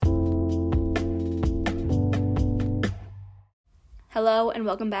Hello and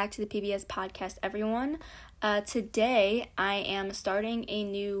welcome back to the PBS podcast, everyone. Today I am starting a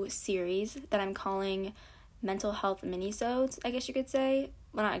new series that I'm calling Mental Health Mini-Sodes, I guess you could say.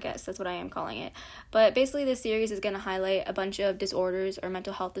 Well, not I guess, that's what I am calling it. But basically this series is going to highlight a bunch of disorders or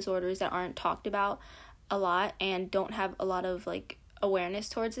mental health disorders that aren't talked about a lot and don't have a lot of awareness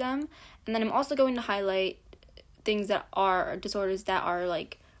towards them. And then I'm also going to highlight things that are disorders that are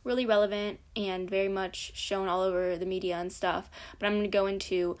really relevant and very much shown all over the media and stuff, but I'm going to go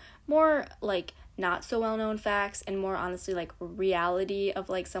into more not so well-known facts and more honestly reality of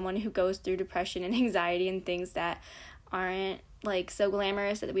someone who goes through depression and anxiety and things that aren't so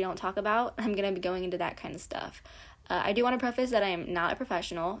glamorous that we don't talk about. I'm going to be going into that kind of stuff. I do want to preface that I am not a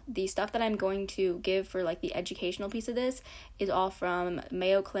professional. The stuff that I'm going to give for the educational piece of this is all from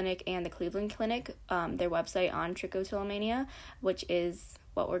Mayo Clinic and the Cleveland Clinic, their website on Trichotillomania, which is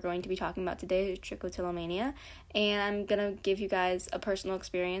what we're going to be talking about today, Trichotillomania. And I'm going to give you guys a personal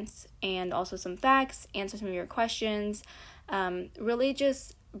experience and also some facts, answer some of your questions, really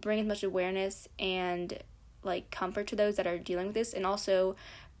just bring as much awareness and comfort to those that are dealing with this, and also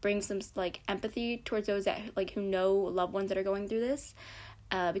bring some empathy towards those that who know loved ones that are going through this,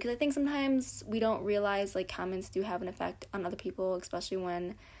 because I think sometimes we don't realize comments do have an effect on other people, especially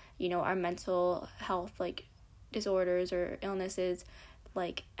when our mental health disorders or illnesses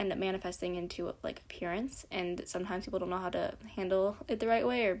end up manifesting into appearance, and sometimes people don't know how to handle it the right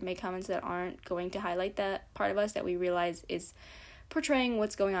way or make comments that aren't going to highlight that part of us that we realize is portraying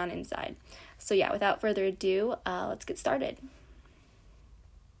what's going on inside. So yeah, without further ado, let's get started.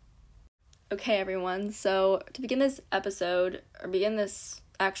 Okay, everyone, so to begin this episode, or begin this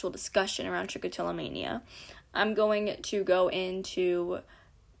actual discussion around trichotillomania, I'm going to go into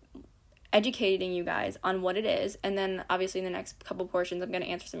educating you guys on what it is, and then obviously in the next couple portions, I'm going to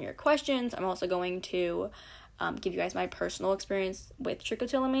answer some of your questions. I'm also going to give you guys my personal experience with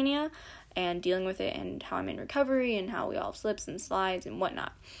trichotillomania and dealing with it, and how I'm in recovery, and how we all have slips and slides and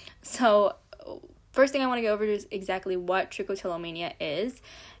whatnot. So first thing I want to go over is exactly what trichotillomania is.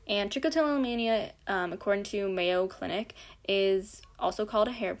 And trichotillomania, according to Mayo Clinic, is also called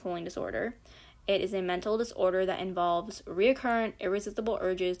a hair pulling disorder. It is a mental disorder that involves recurrent, irresistible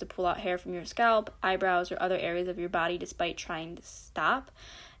urges to pull out hair from your scalp, eyebrows, or other areas of your body despite trying to stop.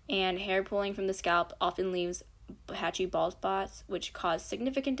 And hair pulling from the scalp often leaves patchy bald spots, which cause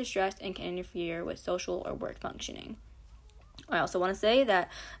significant distress and can interfere with social or work functioning. I also want to say that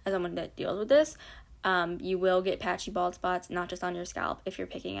as someone that deals with this, you will get patchy bald spots, not just on your scalp, if you're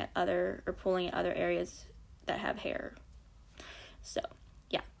picking at other or pulling at other areas that have hair. So,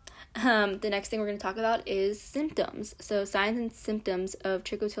 yeah. The next thing we're going to talk about is symptoms. So, signs and symptoms of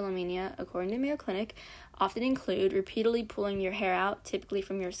trichotillomania, according to Mayo Clinic, often include repeatedly pulling your hair out, typically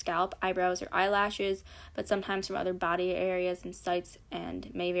from your scalp, eyebrows, or eyelashes, but sometimes from other body areas and sites,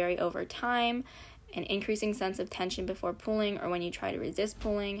 and may vary over time. An increasing sense of tension before pulling or when you try to resist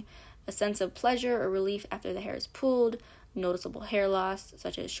pulling, a sense of pleasure or relief after the hair is pulled, noticeable hair loss,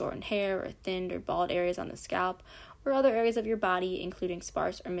 such as shortened hair or thinned or bald areas on the scalp, or other areas of your body, including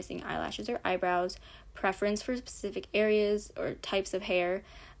sparse or missing eyelashes or eyebrows, preference for specific areas or types of hair,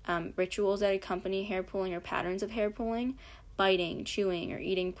 rituals that accompany hair pulling or patterns of hair pulling, biting, chewing, or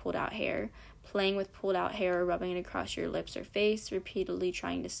eating pulled out hair, playing with pulled out hair or rubbing it across your lips or face, repeatedly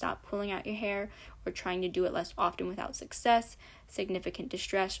trying to stop pulling out your hair or trying to do it less often without success, significant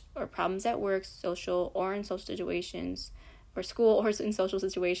distress or problems at work, social or in social situations, or school or in social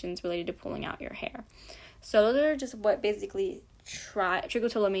situations related to pulling out your hair. So those are just what basically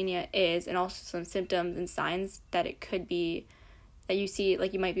trichotillomania is, and also some symptoms and signs that it could be, that you see,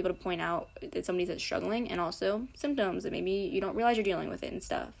 you might be able to point out that somebody's struggling, and also symptoms that maybe you don't realize you're dealing with it and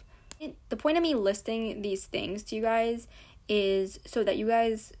stuff. The point of me listing these things to you guys is so that you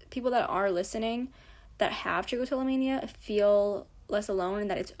guys, people that are listening that have trichotillomania, feel less alone, and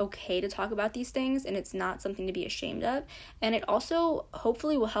that it's okay to talk about these things and it's not something to be ashamed of. And it also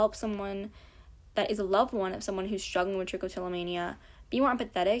hopefully will help someone that is a loved one of someone who's struggling with trichotillomania be more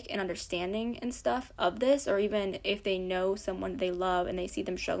empathetic and understanding and stuff of this, or even if they know someone they love and they see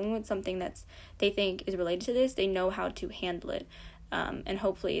them struggling with something that's they think is related to this, they know how to handle it. And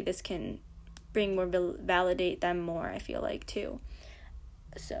hopefully this can bring more, validate them more, I feel too.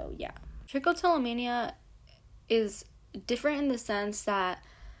 So, yeah. Trichotillomania is different in the sense that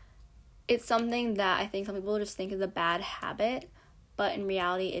it's something that I think some people just think is a bad habit, but in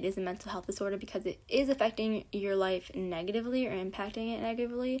reality it is a mental health disorder because it is affecting your life negatively or impacting it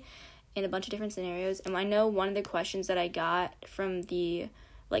negatively in a bunch of different scenarios. And I know one of the questions that I got from the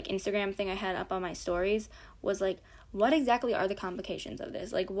Instagram thing I had up on my stories was what exactly are the complications of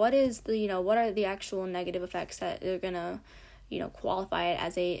this? What is the, what are the actual negative effects that they're gonna, qualify it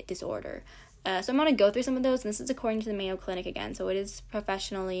as a disorder. So I'm going to go through some of those, and this is according to the Mayo Clinic again, so it is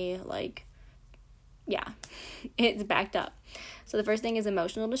professionally, it's backed up. So the first thing is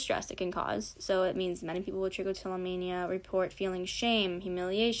emotional distress it can cause. So it means many people with trichotillomania report feeling shame,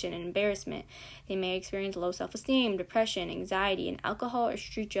 humiliation, and embarrassment. They may experience low self-esteem, depression, anxiety, and alcohol or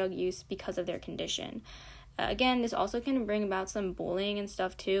street drug use because of their condition. Again, this also can bring about some bullying and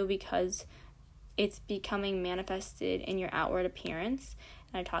stuff too, because it's becoming manifested in your outward appearance.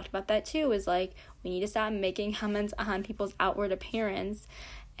 And I talked about that too, is we need to stop making comments on people's outward appearance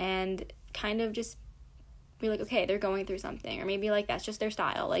and kind of just be okay, they're going through something, or maybe that's just their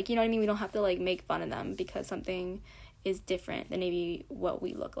style, you know what I mean? We don't have to make fun of them because something is different than maybe what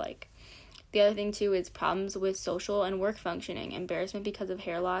we look like. The other thing too is problems with social and work functioning. Embarrassment because of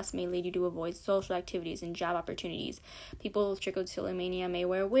hair loss may lead you to avoid social activities and job opportunities. People with trichotillomania may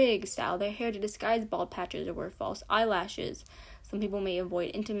wear wigs, style their hair to disguise bald patches, or wear false eyelashes. Some people may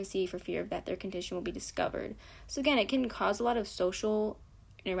avoid intimacy for fear that their condition will be discovered. So again, it can cause a lot of social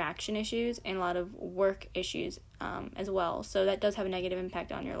interaction issues and a lot of work issues as well. So that does have a negative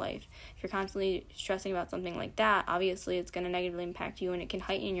impact on your life. If you're constantly stressing about something like that, obviously it's going to negatively impact you, and it can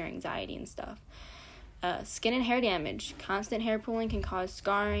heighten your anxiety and stuff. Skin and hair damage. Constant hair pulling can cause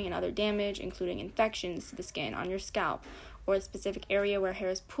scarring and other damage, including infections to the skin on your scalp or the specific area where hair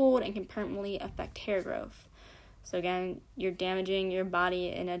is pulled, and can permanently affect hair growth. So again, you're damaging your body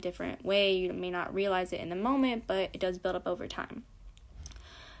in a different way. You may not realize it in the moment, but it does build up over time.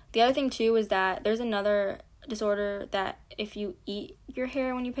 The other thing, too, is that there's another disorder that if you eat your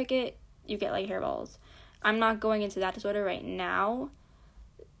hair when you pick it, you get, hairballs. I'm not going into that disorder right now.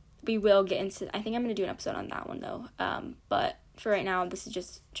 We will get into... I think I'm going to do an episode on that one, though. But for right now, this is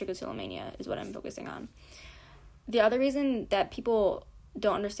just trichotillomania is what I'm focusing on. The other reason that people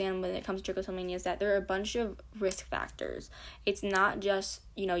don't understand when it comes to trichotillomania is that there are a bunch of risk factors. It's not just,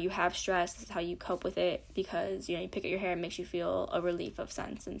 you have stress, this is how you cope with it because, you pick at your hair, it makes you feel a relief of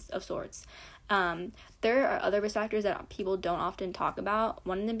sense and of sorts. There are other risk factors that people don't often talk about,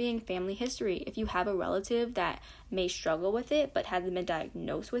 one of them being family history. If you have a relative that may struggle with it but hasn't been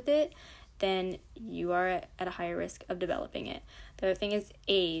diagnosed with it, then you are at a higher risk of developing it. The other thing is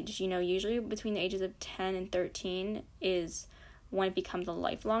age. Usually between the ages of 10 and 13 is when it becomes a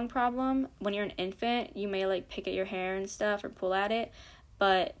lifelong problem. When you're an infant, you may pick at your hair and stuff or pull at it,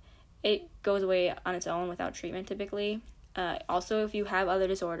 but it goes away on its own without treatment typically. Also, if you have other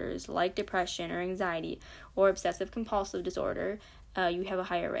disorders like depression or anxiety or obsessive compulsive disorder, you have a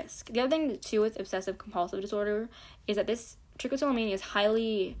higher risk. The other thing too with obsessive compulsive disorder is that this trichotillomania is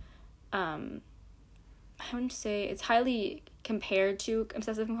highly, it's highly compared to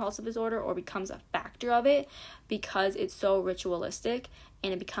obsessive compulsive disorder, or becomes a factor of it because it's so ritualistic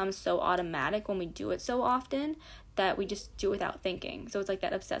and it becomes so automatic when we do it so often that we just do it without thinking. So it's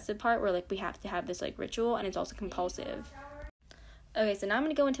that obsessive part where we have to have this ritual, and it's also compulsive. Okay, so now I'm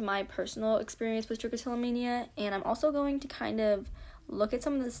going to go into my personal experience with trichotillomania, and I'm also going to kind of look at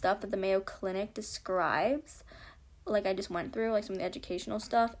some of the stuff that the Mayo Clinic describes, I just went through, some of the educational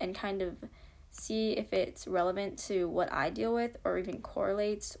stuff, and kind of see if it's relevant to what I deal with, or even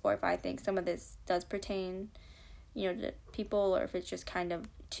correlates, or if I think some of this does pertain, to people, or if it's just kind of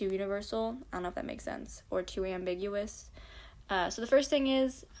too universal. I don't know if that makes sense, or too ambiguous. So the first thing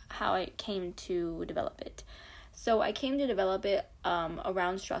is how I came to develop it. So I came to develop it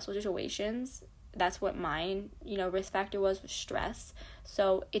around stressful situations. That's what mine, risk factor was stress.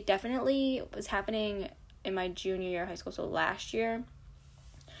 So it definitely was happening in my junior year of high school, so last year,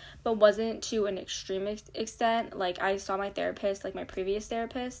 but wasn't to an extreme extent. I saw my therapist, my previous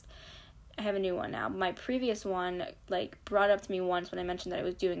therapist. I have a new one now. My previous one, brought it up to me once when I mentioned that I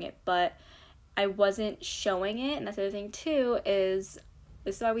was doing it, but I wasn't showing it. And that's the other thing, too, is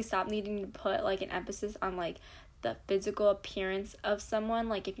this is why we stopped needing to put, an emphasis on, the physical appearance of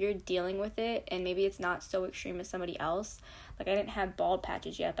someone. If you're dealing with it, and maybe it's not so extreme as somebody else. I didn't have bald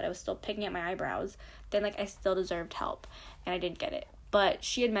patches yet, but I was still picking at my eyebrows. Then, I still deserved help, and I didn't get it. But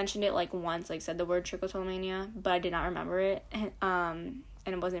she had mentioned it, once, said the word trichotillomania, but I did not remember it, and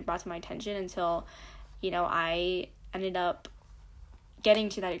it wasn't brought to my attention until, I ended up getting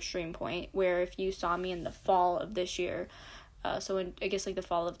to that extreme point where if you saw me in the fall of this year, so in, I guess, the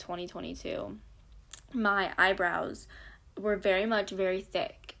fall of 2022, my eyebrows were very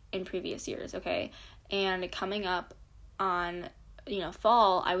thick in previous years, okay? And coming up on,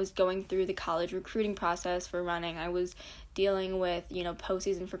 fall, I was going through the college recruiting process for running. I was dealing with,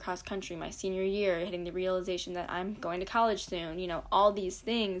 postseason for cross country my senior year, hitting the realization that I'm going to college soon, all these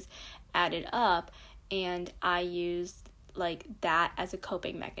things added up, and I used, that as a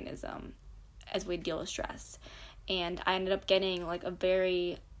coping mechanism as we deal with stress. and I ended up getting like a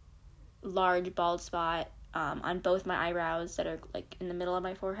very large bald spot on both my eyebrows that are like in the middle of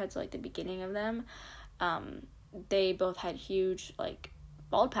my forehead, so like the beginning of them. They both had huge like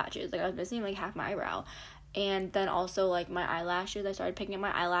bald patches. Like I was missing like half my eyebrow. And then also like my eyelashes, I started picking up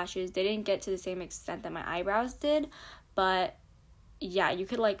my eyelashes. They didn't get to the same extent that my eyebrows did, but yeah, you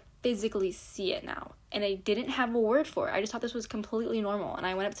could like physically see it now. And I didn't have a word for it. I just thought this was completely normal. And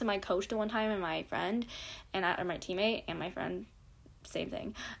I went up to my coach the one time and my friend or my teammate and my friend, same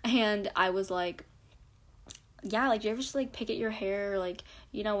thing. And I was like, yeah, like, do you ever just like pick at your hair, like,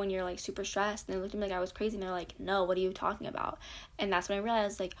 you know, when you're like super stressed? And they looked at me like I was crazy, and they're like, no, what are you talking about? And that's when I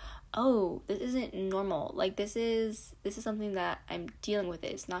realized, like, oh, this isn't normal. Like, this is something that I'm dealing with.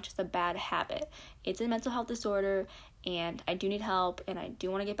 It's not just a bad habit. It's a mental health disorder, and I do need help, and I do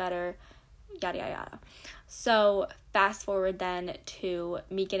want to get better, yada yada yada. So fast forward then to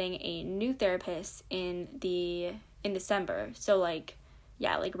me getting a new therapist in December. So like,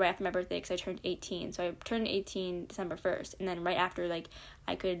 yeah, like right after my birthday, because I turned 18. So I turned 18 December 1st. And then right after, like,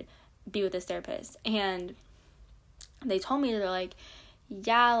 I could be with this therapist. And they told me, they're like,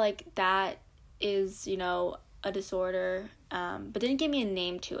 yeah, like, that is, you know, a disorder. But didn't give me a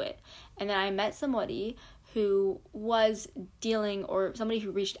name to it. And then I met somebody who was dealing, or somebody who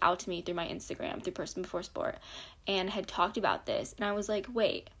reached out to me through my Instagram, through Person Before Sport, and had talked about this. And I was like,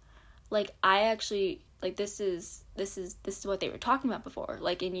 wait, like, I actually, like, this is what they were talking about before,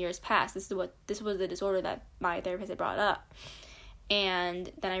 like in years past. This was the disorder that my therapist had brought up.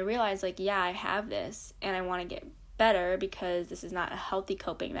 And then I realized, like, yeah, I have this and I want to get better, because this is not a healthy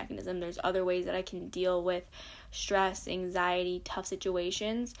coping mechanism. There's other ways that I can deal with stress, anxiety, tough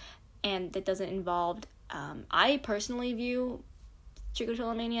situations, and that doesn't involve, I personally view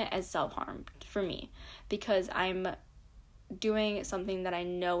trichotillomania as self-harm for me, because I'm doing something that I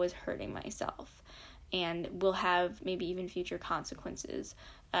know is hurting myself and will have maybe even future consequences,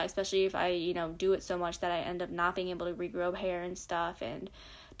 especially if I, you know, do it so much that I end up not being able to regrow hair and stuff and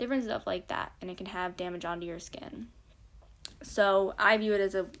different stuff like that, and it can have damage onto your skin. So I view it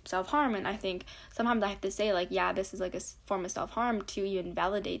as a self-harm, and I think sometimes I have to say, like, yeah, this is like a form of self-harm to even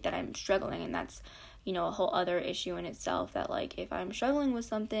validate that I'm struggling, and that's, you know, a whole other issue in itself, that, like, if I'm struggling with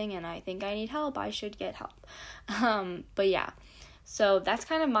something and I think I need help, I should get help. But yeah, so that's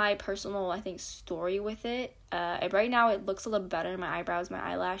kind of my personal, I think, story with it. Right now it looks a little better, my eyebrows, my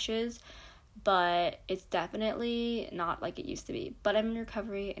eyelashes, but it's definitely not like it used to be. But I'm in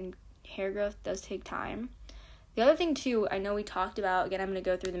recovery, and hair growth does take time. The other thing, too, I know we talked about, again, I'm going to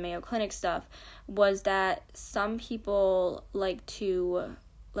go through the Mayo Clinic stuff, was that some people like to,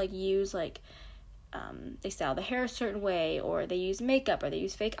 like, use, like, they style the hair a certain way, or they use makeup, or they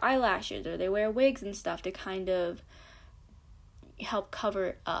use fake eyelashes, or they wear wigs and stuff to kind of help cover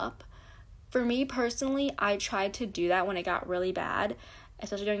it up. For me, personally, I tried to do that when it got really bad,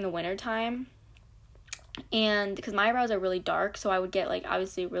 especially during the winter time, and because my eyebrows are really dark, so I would get, like,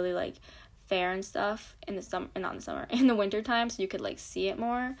 obviously really, like, fair and stuff in the summer, not in the summer, in the winter time, so you could, like, see it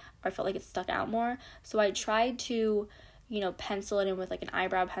more, or I felt like it stuck out more. So I tried to, you know, pencil it in with, like, an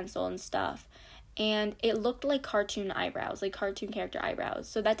eyebrow pencil and stuff, and it looked like cartoon eyebrows, like cartoon character eyebrows.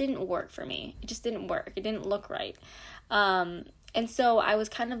 So that didn't work for me. It just didn't work. It didn't look right. And so I was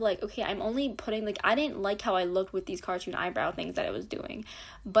kind of like, okay, I'm only putting, like, I didn't like how I looked with these cartoon eyebrow things that I was doing,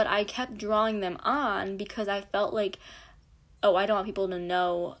 but I kept drawing them on because I felt like, oh, I don't want people to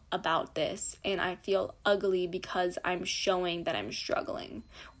know about this, and I feel ugly because I'm showing that I'm struggling,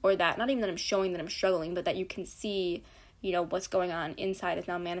 or that, not even that I'm showing that I'm struggling, but that you can see, you know, what's going on inside is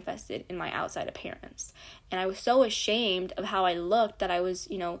now manifested in my outside appearance. And I was so ashamed of how I looked that I was,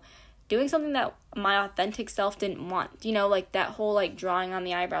 you know, doing something that my authentic self didn't want, you know, like that whole, like, drawing on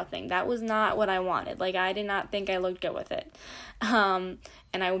the eyebrow thing. That was not what I wanted. Like, I did not think I looked good with it. And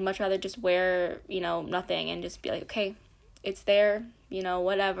I would much rather just wear, you know, nothing and just be like, okay, it's there, you know,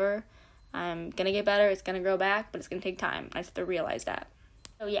 whatever. I'm gonna get better. It's gonna grow back, but it's gonna take time. I just have to realize that.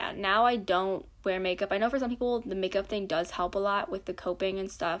 So yeah, now I don't wear makeup. I know for some people the makeup thing does help a lot with the coping and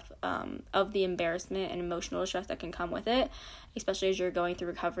stuff, of the embarrassment and emotional distress that can come with it, especially as you're going through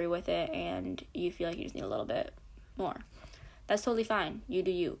recovery with it and you feel like you just need a little bit more. That's totally fine. You do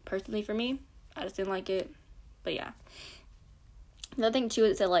you. Personally, for me, I just didn't like it. But yeah. Another thing too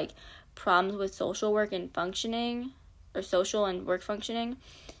is that, like, problems with social work and functioning, or social and work functioning,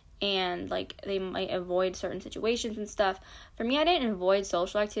 and, like, they might avoid certain situations and stuff. For me, I didn't avoid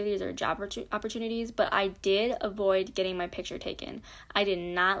social activities or job opportunities, but I did avoid getting my picture taken. I did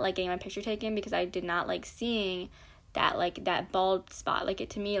not like getting my picture taken because I did not like seeing that, like, that bald spot. Like, it,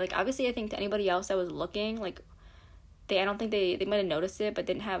 to me, like, obviously I think to anybody else that was looking, like, I don't think they might have noticed it, but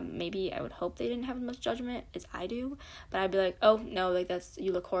didn't have, maybe I would hope they didn't have as much judgment as I do. But I'd be like, oh, no, like,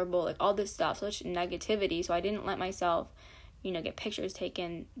 you look horrible, like, all this stuff, such negativity. So I didn't let myself, get pictures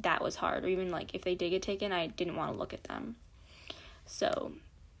taken. That was hard. Or even, like, if they did get taken, I didn't want to look at them. So,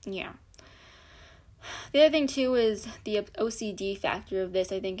 yeah. The other thing, too, is the OCD factor of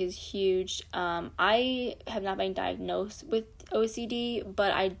this, I think, is huge. I have not been diagnosed with OCD,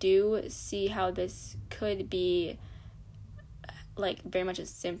 but I do see how this could be, like, very much a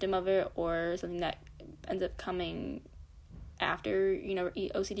symptom of it, or something that ends up coming after,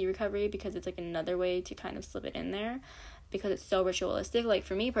 OCD recovery, because it's, like, another way to kind of slip it in there, because it's so ritualistic. Like,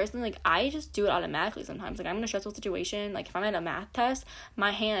 for me personally, like, I just do it automatically sometimes. Like, I'm in a stressful situation, like, if I'm at a math test,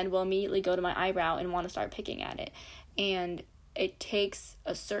 my hand will immediately go to my eyebrow and want to start picking at it, and it takes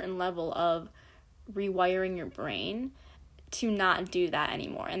a certain level of rewiring your brain to not do that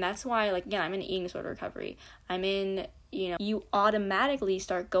anymore. And that's why, like, again, I'm in eating disorder recovery. I'm in, you automatically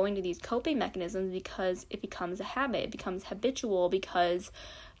start going to these coping mechanisms because it becomes a habit. It becomes habitual because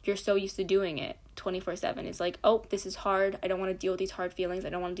you're so used to doing it 24/7. It's like, oh, this is hard. I don't want to deal with these hard feelings. I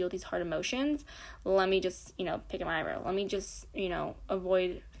don't want to deal with these hard emotions. Let me just, pick at my eyebrow. Let me just,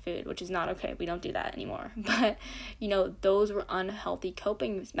 avoid food, which is not okay. We don't do that anymore. But, those were unhealthy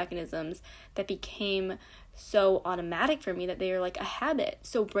coping mechanisms that became so automatic for me that they are like a habit.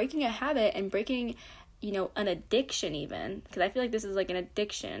 So breaking a habit and breaking, an addiction even, because I feel like this is like an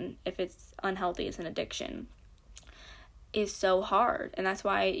addiction. If it's unhealthy, it's an addiction, is so hard. And that's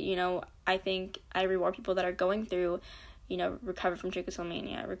why, I think I reward people that are going through, recovery from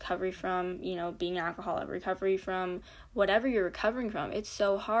trichotillomania, recovery from, being an alcoholic, recovery from whatever you're recovering from. It's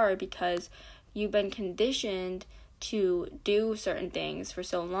so hard because you've been conditioned to do certain things for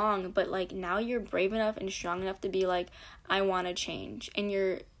so long, but, like, now you're brave enough and strong enough to be like, I want to change. And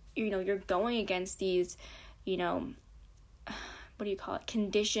you're going against these,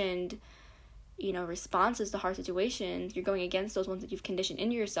 conditioned, responses to hard situations. You're going against those ones that you've conditioned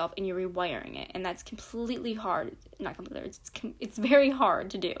into yourself, and you're rewiring it. And that's completely hard. Not completely, it's very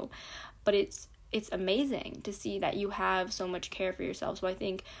hard to do, but it's amazing to see that you have so much care for yourself. So I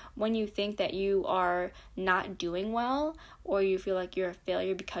think when you think that you are not doing well, or you feel like you're a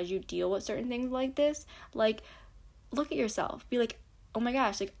failure because you deal with certain things like this, like, look at yourself. Be like, oh my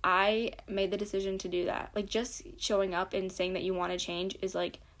gosh, like, I made the decision to do that. Like, just showing up and saying that you want to change is,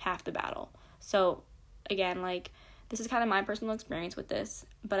 like, half the battle. So, again, like, this is kind of my personal experience with this,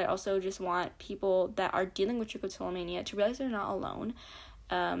 but I also just want people that are dealing with trichotillomania to realize they're not alone.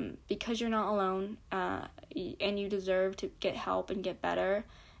 Because you're not alone, and you deserve to get help and get better,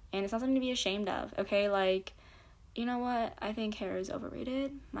 and it's not something to be ashamed of, okay? Like, you know what? I think hair is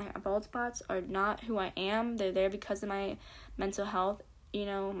overrated. My bald spots are not who I am. They're there because of my mental health,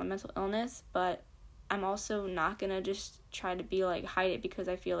 my mental illness, but I'm also not gonna just try to be like, hide it because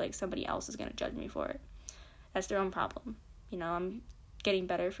I feel like somebody else is gonna judge me for it. That's their own problem. I'm getting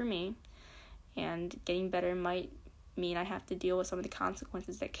better for me, and getting better might mean I have to deal with some of the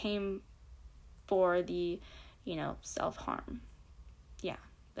consequences that came for the, self-harm. Yeah,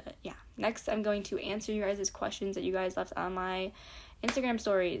 but yeah. Next, I'm going to answer you guys' questions that you guys left on my Instagram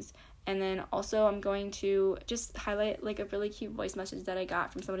stories. And then also I'm going to just highlight, like, a really cute voice message that I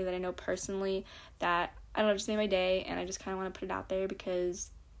got from somebody that I know personally that, I don't know, just made my day, and I just kind of want to put it out there because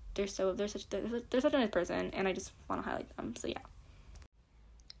they're such a nice person, and I just want to highlight them. So yeah.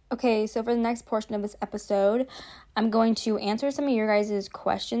 Okay, so for the next portion of this episode, I'm going to answer some of your guys'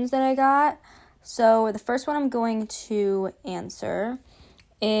 questions that I got. So the first one I'm going to answer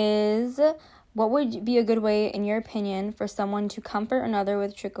is, what would be a good way, in your opinion, for someone to comfort another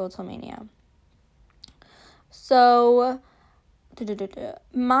with trichotillomania? So,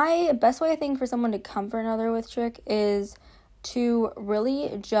 my best way, I think, for someone to comfort another with trich is to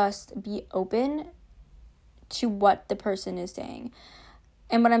really just be open to what the person is saying.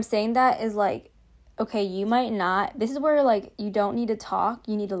 And when I'm saying that is, like, okay, you might not, this is where, like, you don't need to talk,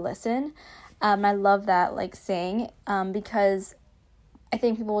 you need to listen. I love that, like, saying, because I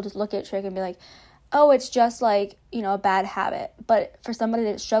think people will just look at trich and be like, oh, it's just, like, a bad habit. But for somebody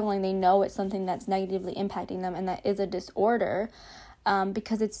that's struggling, they know it's something that's negatively impacting them, and that is a disorder,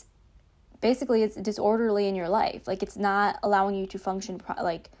 because it's disorderly in your life. Like, it's not allowing you to function,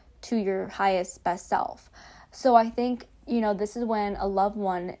 to your highest, best self. So I think, this is when a loved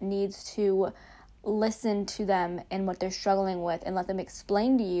one needs to listen to them and what they're struggling with, and let them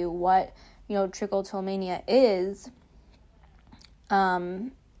explain to you what, trichotillomania is,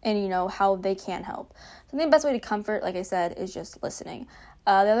 and, how they can help. So I think the best way to comfort, like I said, is just listening.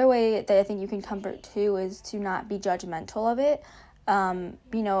 The other way that I think you can comfort, too, is to not be judgmental of it.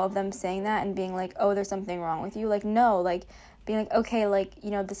 of them saying that and being like, oh, there's something wrong with you. Like, no, like, being like, okay, like,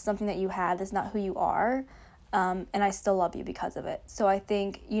 this is something that you have, this is not who you are, and I still love you because of it. So I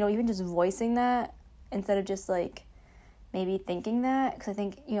think, even just voicing that instead of just, like, maybe thinking that, because I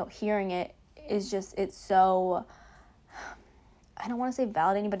think, hearing it is just, it's so, I don't want to say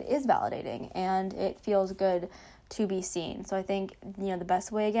validating, but it is validating, and it feels good to be seen. So I think, the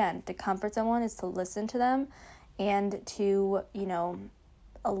best way, again, to comfort someone is to listen to them and to,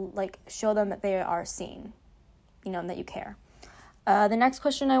 show them that they are seen, and that you care. The next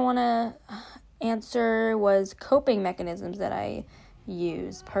question I want to answer was coping mechanisms that I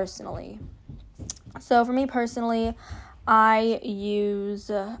use personally. So for me personally, I use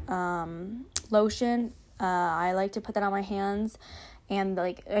lotion. I like to put that on my hands, and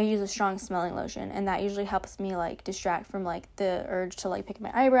like I use a strong smelling lotion, and that usually helps me like distract from like the urge to like pick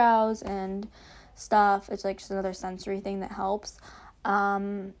my eyebrows and stuff. It's like just another sensory thing that helps.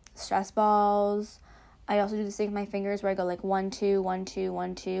 Stress balls. I also do this thing with my fingers where I go like 1, 2, 1, 2,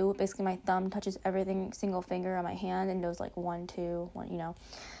 1, 2. Basically my thumb touches everything single finger on my hand and goes like 1, 2, 1,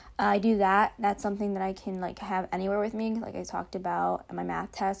 I do that. That's something that I can like have anywhere with me. Like I talked about in my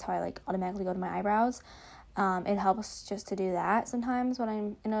math test, how I like automatically go to my eyebrows. It helps just to do that sometimes when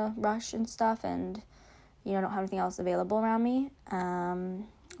I'm in a rush and stuff and, don't have anything else available around me.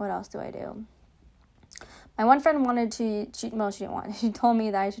 What else do I do? My one friend wanted to, she didn't want, she told me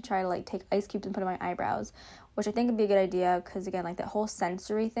that I should try to like take ice cubes and put in my eyebrows, which I think would be a good idea because again, like that whole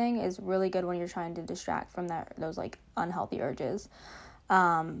sensory thing is really good when you're trying to distract from those like unhealthy urges.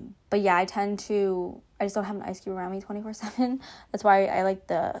 But yeah, I just don't have an ice cube around me 24/7. That's why I like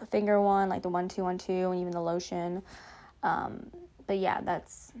the finger one, like the 1, 2, 1, 2, and even the lotion. But yeah,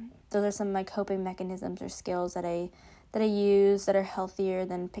 those are some of my coping mechanisms or skills that I use that are healthier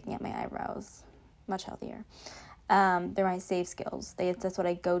than picking at my eyebrows. Much healthier. They're my safe skills. That's what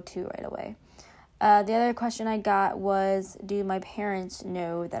I go to right away. The other question I got was, do my parents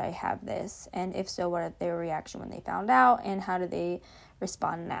know that I have this? And if so, what are their reaction when they found out? And how do they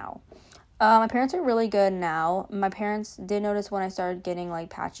respond now? My parents are really good now. My parents did notice when I started getting like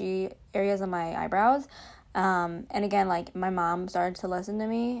patchy areas on my eyebrows. And again, like my mom started to listen to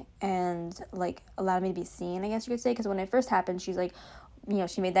me and like allowed me to be seen, I guess you could say. Because when it first happened, she's like,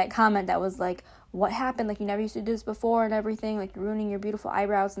 she made that comment that was like, what happened? Like, you never used to do this before and everything. Like, you're ruining your beautiful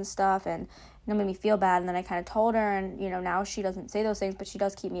eyebrows and stuff. And, made me feel bad. And then I kind of told her. And, now she doesn't say those things, but she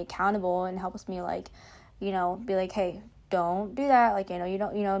does keep me accountable and helps me, like, be like, hey, don't do that. Like, you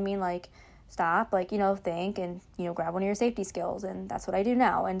don't, what I mean? Like, stop. Like, think and, grab one of your safety skills. And that's what I do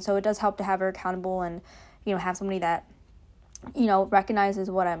now. And so it does help to have her accountable and, have somebody that, recognizes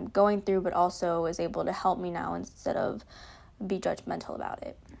what I'm going through, but also is able to help me now instead of be judgmental about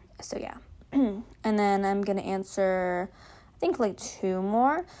it. So yeah. And then I'm going to answer, I think, like 2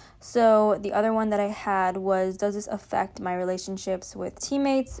 more. So the other one that I had was, does this affect my relationships with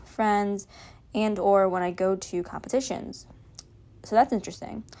teammates, friends, and or when I go to competitions? So that's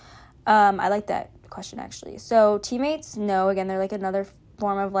interesting. I like that question, actually. So teammates, no, again, they're like another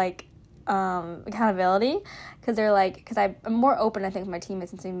form of like accountability, because I'm more open, I think, with my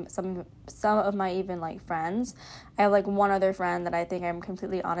teammates and some of my even like friends. I have like one other friend that I think I'm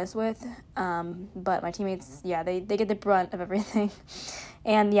completely honest with, but my teammates, yeah, they get the brunt of everything.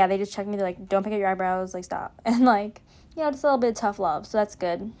 And yeah, they just check me, they're like, don't pick at your eyebrows, like, stop. And like, just a little bit of tough love, so that's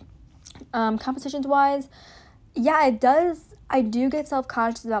good. Competitions wise, yeah, it does. I do get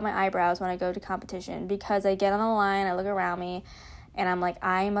self-conscious about my eyebrows when I go to competition, because I get on the line, I look around me, and I'm like,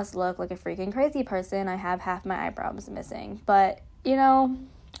 I must look like a freaking crazy person. I have half my eyebrows missing. But,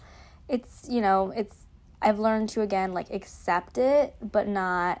 I've learned to, again, like, accept it, but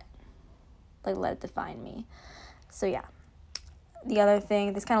not, like, let it define me. So, yeah. The other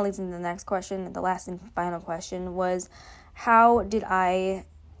thing, this kind of leads into the next question, the last and final question, was how did I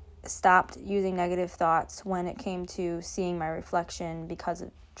stop using negative thoughts when it came to seeing my reflection because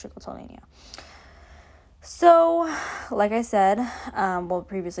of trichotillomania? So, like I said,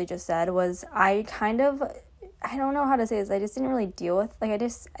 previously just said, was I don't know how to say this, I just didn't really deal with, like, I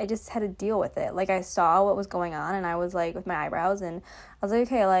just had to deal with it. Like, I saw what was going on, and I was, like, with my eyebrows, and I was like,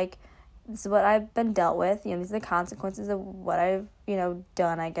 okay, like, this is what I've been dealt with, these are the consequences of what I've,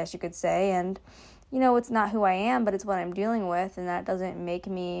 done, I guess you could say, and, it's not who I am, but it's what I'm dealing with, and that doesn't make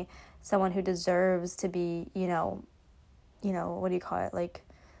me someone who deserves to be, what do you call it, like,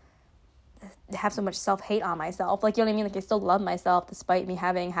 have so much self-hate on myself, like, you know what I mean, like, I still love myself despite me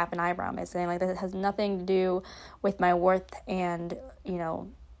having half an eyebrow missing. Like, that has nothing to do with my worth and,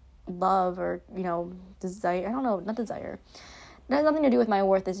 love or, desire, I don't know, not desire, it has nothing to do with my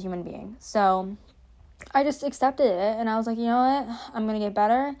worth as a human being. So, I just accepted it, and I was like, you know what, I'm going to get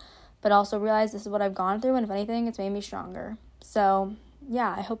better, but also realize this is what I've gone through, and if anything, it's made me stronger. So,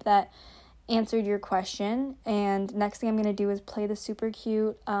 yeah, I hope that answered your question, and next thing I'm going to do is play the super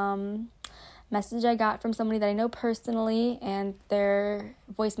cute message I got from somebody that I know personally, and their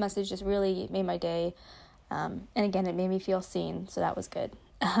voice message just really made my day, and again, it made me feel seen, so that was good.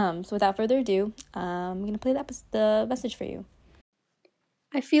 So without further ado, I'm going to play the message for you.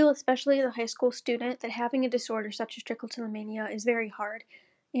 I feel, especially as a high school student, that having a disorder such as trichotillomania is very hard.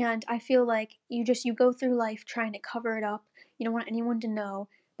 And I feel like you go through life trying to cover it up. You don't want anyone to know.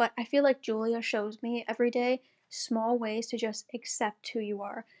 But I feel like Julia shows me every day small ways to just accept who you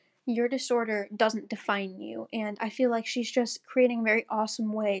are. Your disorder doesn't define you. And I feel like she's just creating a very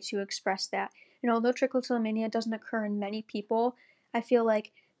awesome way to express that. And although trichotillomania doesn't occur in many people, I feel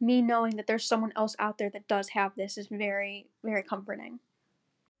like me knowing that there's someone else out there that does have this is very, very comforting.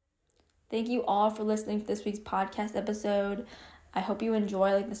 Thank you all for listening to this week's podcast episode. I hope you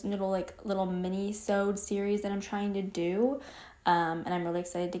enjoy this little mini-sode series that I'm trying to do, and I'm really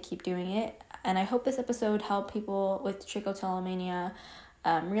excited to keep doing it. And I hope this episode helped people with trichotillomania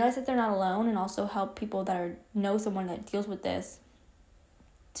realize that they're not alone, and also help people that know someone that deals with this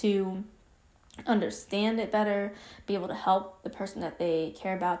to understand it better, be able to help the person that they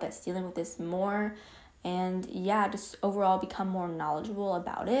care about that's dealing with this more, and just overall become more knowledgeable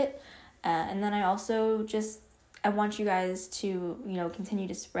about it. And then I want you guys to, continue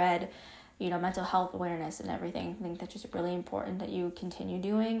to spread, mental health awareness and everything. I think that's just really important that you continue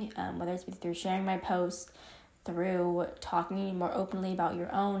doing, whether it's through sharing my posts, through talking more openly about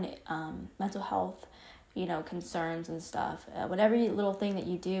your own mental health, concerns and stuff. Whatever little thing that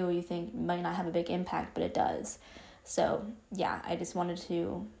you do, you think might not have a big impact, but it does. So, I just wanted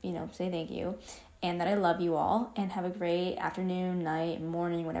to, say thank you. And that I love you all, and have a great afternoon, night,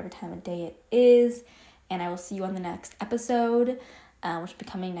 morning, whatever time of day it is. And I will see you on the next episode, which will be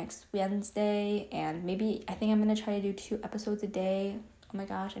coming next Wednesday. And I think I'm going to try to do 2 episodes a day. Oh my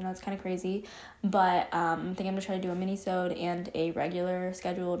gosh, I know it's kind of crazy. But I think I'm going to try to do a mini-sode and a regular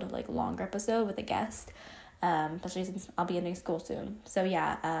scheduled, longer episode with a guest. Especially since I'll be ending school soon. So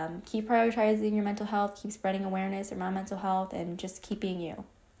keep prioritizing your mental health, keep spreading awareness around mental health, and just keep being you.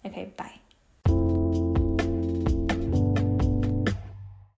 Okay, bye.